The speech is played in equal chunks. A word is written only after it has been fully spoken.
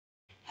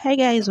Hi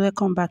guys,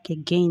 welcome back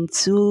again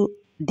to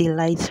the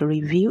light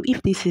review.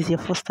 If this is your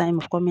first time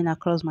of coming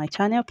across my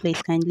channel, please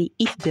kindly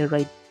hit the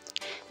red.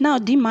 Now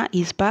Dima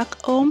is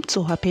back home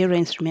to her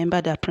parents.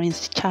 Remember that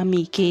Prince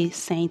Chamike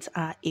sent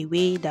her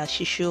away, that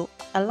she should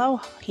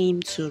allow him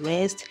to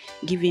rest,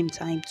 give him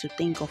time to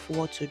think of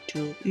what to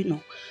do,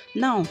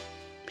 Now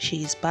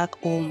she is back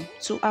home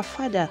to her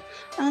father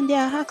and they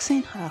are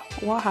asking her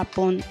what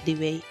happened.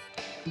 They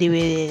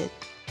were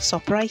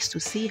surprised to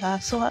see her,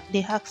 so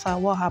they asked her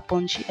what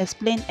happened. She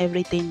explained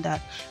everything, that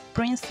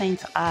Prince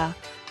sent her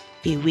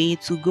away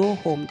to go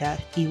home, that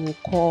he will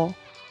call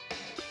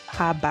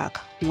her back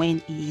when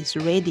he is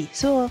ready.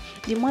 So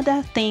the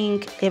mother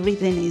think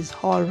everything is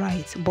all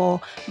right, but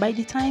by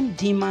the time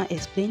Dima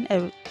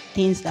explained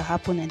things that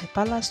happened in the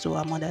palace to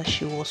her mother,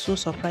 she was so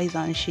surprised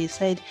and she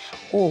said,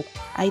 oh,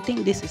 I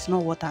think this is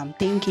not what I'm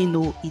thinking.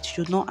 No, it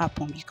should not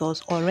happen,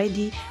 because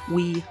already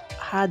we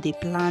had a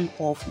plan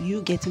of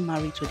you getting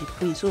married to the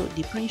prince, so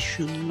the prince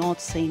should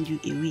not send you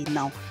away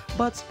now.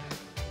 But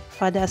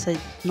father said,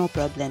 no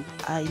problem,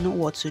 I know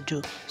what to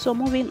do. So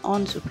moving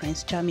on to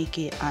Prince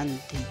Chamike and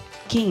the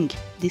king.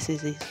 This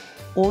is his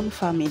own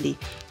family.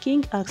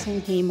 King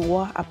asking him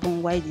what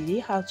happened, why did he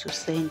have to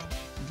send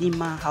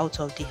Dima out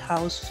of the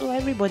house. So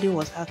everybody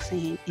was asking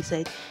him. He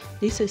said,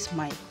 this is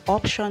my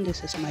option,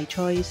 this is my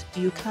choice,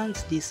 you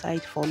can't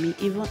decide for me.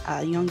 Even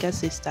our younger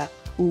sister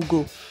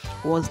Ugo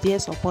was there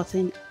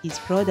supporting his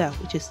brother,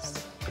 which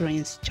is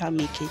Prince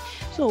Chamike.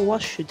 So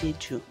what should he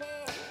do?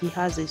 He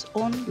has his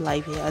own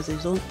life, he has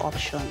his own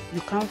option.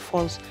 You can't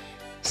force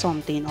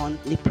something on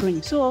the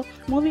prince. So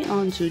moving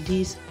on to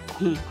this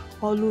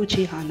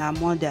Oluchi and her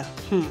mother.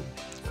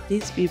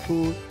 These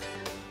people,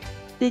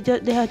 they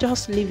are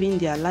just living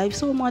their life.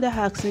 So mother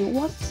asking,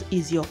 what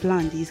is your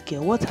plan, this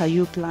girl? What are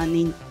you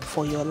planning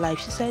for your life?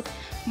 She said,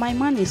 my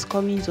man is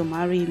coming to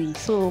marry me,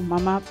 so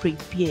mama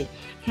prepare.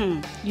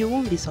 You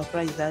won't be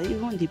surprised that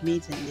even the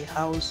maids in the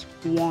house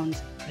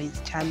want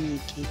Prince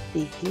Chamike.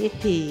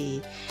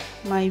 Hey,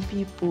 my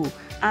people.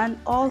 And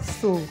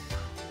also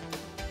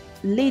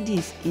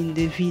ladies in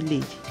the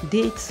village,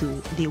 they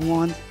too, they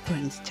want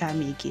Prince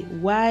Chamike.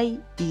 Why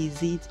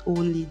is it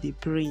only the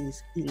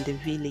prince in the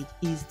village?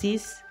 Is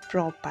this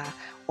proper,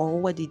 or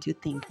what did you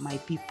think, my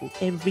people?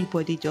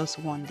 Everybody just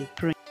want the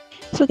prince.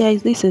 So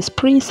guys, this is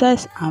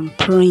princess and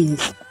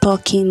prince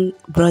talking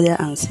brother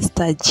and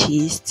sister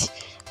gist.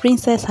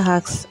 Princess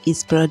asks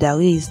his brother, who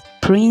is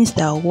prince,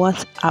 that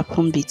what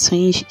happened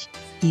between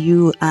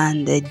you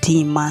and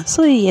Dima.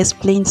 So he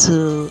explained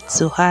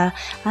to her,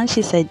 and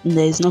she said,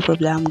 there is no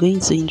problem, I'm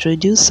going to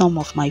introduce some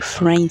of my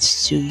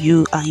friends to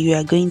you and you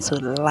are going to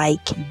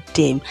like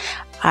them.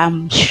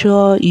 I'm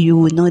sure you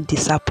will not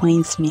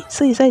disappoint me.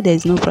 So he said, there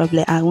is no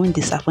problem, I won't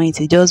disappoint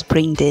you, just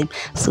bring them.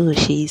 So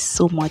she is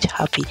so much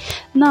happy.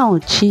 Now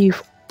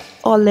Chief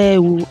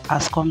Olewu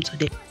has come to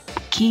the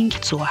king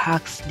to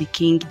ask the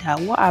king that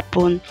what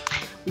happened,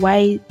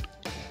 why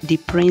the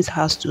prince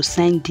has to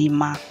send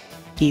Dima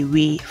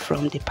away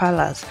from the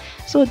palace.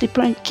 So the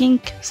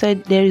king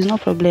said, there is no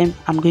problem,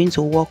 I'm going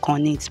to work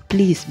on it,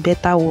 please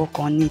better work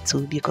on it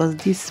too, because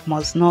this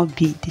must not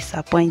be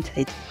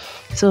disappointed.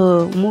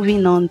 So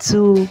moving on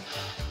to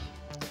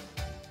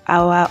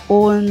our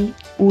own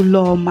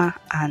Uloma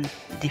and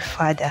the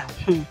father.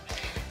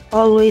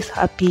 Always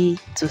happy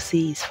to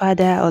see his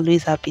father,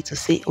 always happy to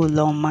see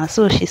Uloma.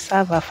 So she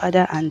served her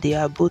father and they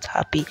are both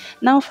happy.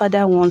 Now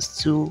father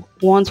wants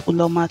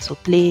Uloma to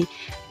play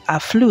a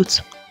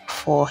flute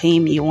for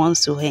him, he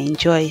wants to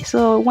enjoy.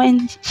 So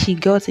when she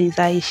got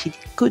inside, she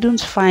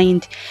couldn't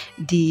find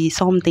she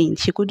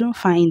couldn't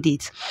find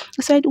it.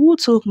 She said, who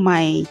took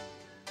my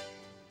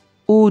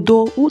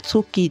Udo? Who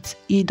took it?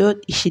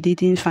 She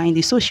didn't find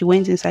it, so she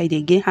went inside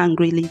again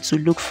angrily to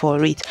look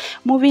for it.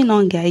 Moving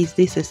on guys,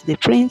 this is the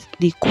prince,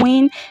 the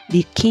queen,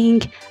 the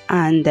king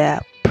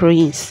and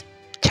Prince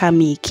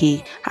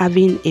Chamike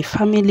having a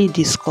family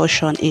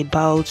discussion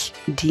about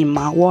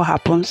Dima. What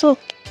happened? So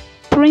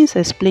Prince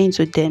explained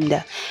to them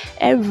that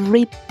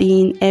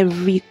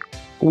every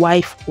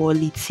wife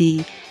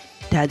quality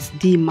that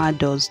Dima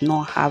does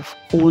not have,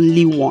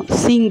 only one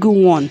single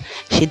one.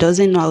 She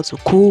doesn't know how to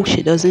cook,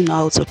 she doesn't know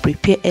how to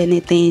prepare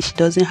anything, she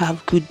doesn't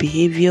have good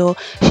behavior,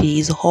 she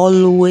is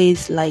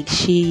always like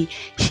she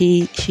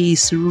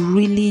is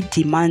really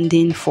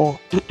demanding for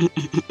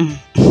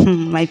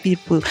my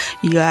people,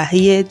 you are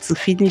here to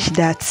finish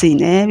that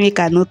scene, we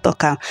cannot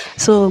talk.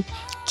 So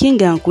king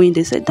and queen,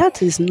 they said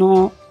that is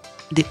not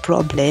the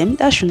problem,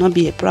 that should not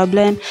be a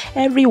problem.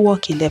 Every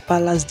work in the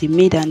palace, the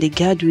maid and the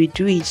guard will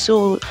do it.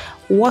 So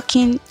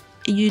working,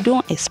 you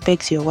don't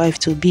expect your wife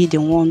to be the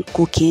one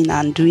cooking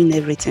and doing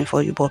everything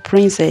for you. But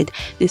prince said,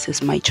 this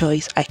is my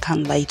choice, I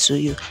can't lie to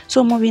you.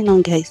 So moving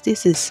on guys,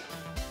 this is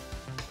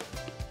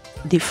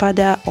the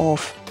father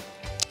of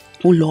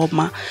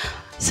Uloma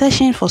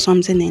searching for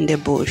something in the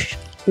bush.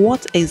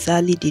 What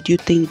exactly did you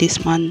think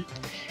this man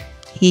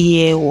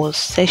here was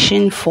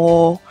searching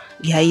for?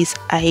 guys,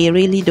 I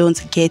really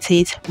don't get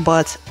it,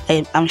 but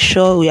I'm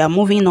sure we are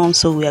moving on,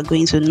 so we are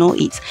going to know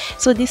it.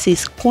 So this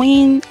is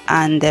Queen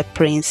and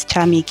Prince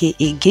Chamike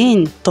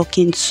again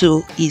talking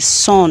to his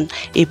son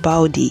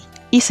about the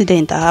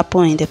incident that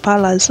happened in the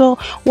palace. So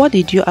what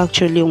did you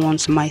actually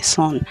want, my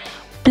son?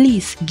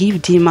 Please give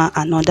Dima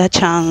another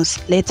chance.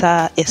 Let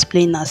her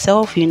explain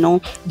herself. You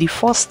know, the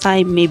first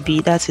time maybe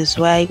that is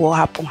why what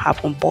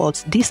happened,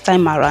 but this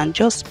time around,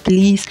 just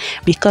please,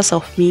 because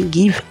of me,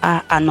 give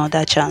her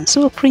another chance.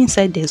 So Prince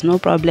said there's no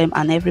problem,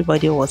 and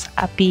everybody was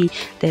happy.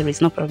 There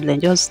is no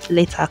problem, just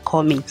let her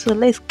come in. So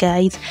let's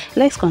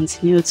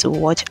continue to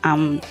watch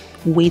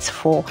wait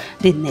for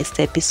the next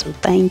episode.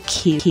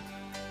 Thank you.